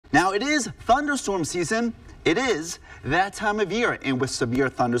Now it is thunderstorm season. It is that time of year, and with severe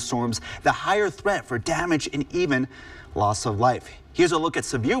thunderstorms, the higher threat for damage and even loss of life. Here's a look at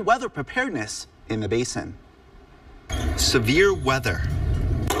severe weather preparedness in the basin. Severe weather.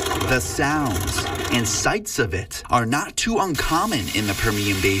 The sounds and sights of it are not too uncommon in the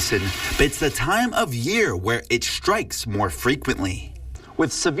Permian Basin, but it's the time of year where it strikes more frequently.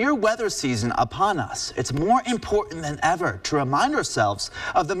 With severe weather season upon us, it's more important than ever to remind ourselves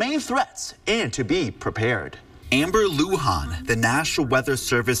of the main threats and to be prepared. Amber Hluchan, the National Weather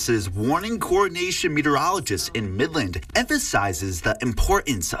Service's warning coordination meteorologist in Midland, emphasizes the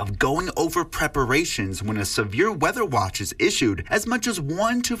importance of going over preparations when a severe weather watch is issued as much as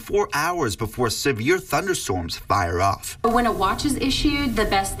 1 to 4 hours before severe thunderstorms fire off. When a watch is issued, the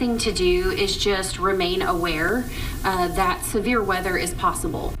best thing to do is just remain aware that severe weather is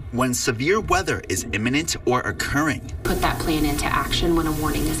possible. When severe weather is imminent or occurring, put that plan into action when a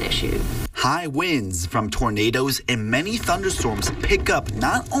warning is issued. High winds from tornadoes and many thunderstorms pick up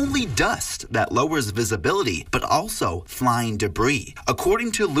not only dust that lowers visibility, but also flying debris.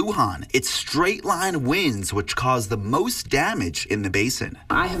 According to Hluchan, it's straight line winds which cause the most damage in the basin.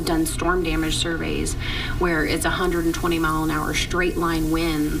 I have done storm damage surveys where it's 120 mile an hour straight line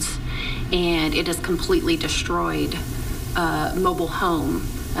winds, and it has completely destroyed a mobile home,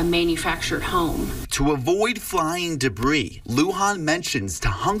 a manufactured home. To avoid flying debris, Hluchan mentions to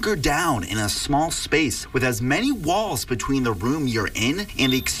hunker down in a small space with as many walls between the room you're in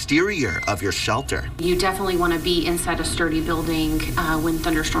and the exterior of your shelter. You definitely want to be inside a sturdy building when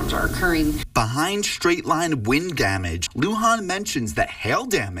thunderstorms are occurring. Behind straight line wind damage, Hluchan mentions that hail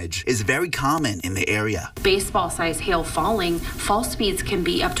damage is very common in the area. Baseball-sized hail falling, fall speeds can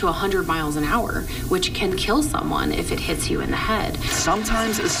be up to 100 miles an hour, which can kill someone if it hits you in the head.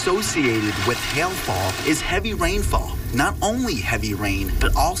 Sometimes associated with hailfall is heavy rainfall. Not only heavy rain,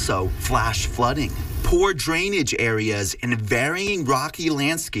 but also flash flooding. Poor drainage areas and varying rocky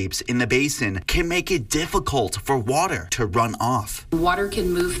landscapes in the basin can make it difficult for water to run off. Water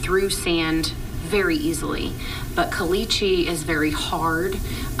can move through sand very easily, but caliche is very hard.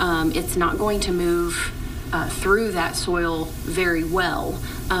 It's not going to move through that soil very well,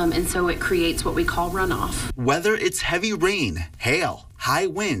 and so it creates what we call runoff. Whether it's heavy rain, hail, high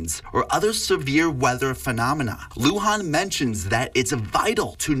winds, or other severe weather phenomena, Hluchan mentions that it's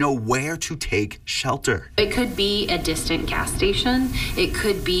vital to know where to take shelter. It could be a distant gas station. It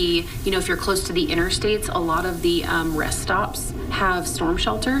could be, if you're close to the interstates, a lot of the rest stops have storm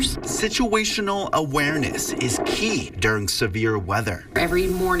shelters. Situational awareness is key during severe weather. Every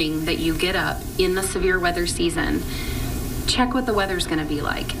morning that you get up in the severe weather season, check what the weather's going to be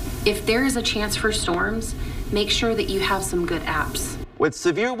like. If there is a chance for storms, make sure that you have some good apps. With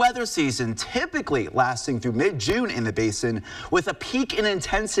severe weather season typically lasting through mid-June in the basin, with a peak in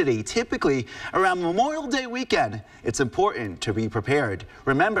intensity typically around Memorial Day weekend, it's important to be prepared.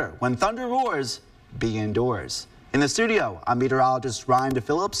 Remember, when thunder roars, be indoors. In the studio, I'm meteorologist Ryan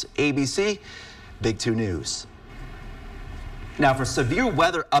DePhillips, ABC Big 2 News. Now, for severe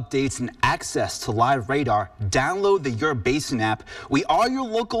weather updates and access to live radar, download the Your Basin app. We are your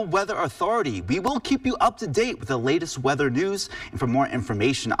local weather authority. We will keep you up to date with the latest weather news. And for more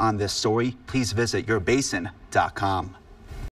information on this story, please visit yourbasin.com.